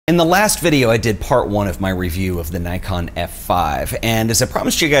In the last video, I did part one of my review of the Nikon F5, and as I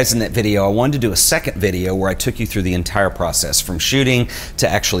promised you guys in that video, I wanted to do a second video where I took you through the entire process, from shooting to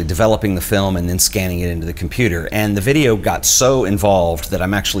actually developing the film and then scanning it into the computer. And the video got so involved that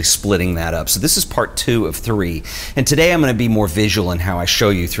I'm actually splitting that up. So this is part 2 of 3, and today I'm going to be more visual in how I show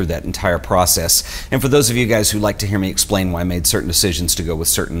you through that entire process. And for those of you guys who like to hear me explain why I made certain decisions to go with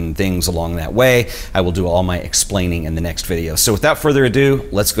certain things along that way, I will do all my explaining in the next video. So without further ado,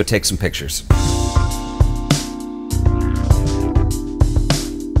 let's go take some pictures.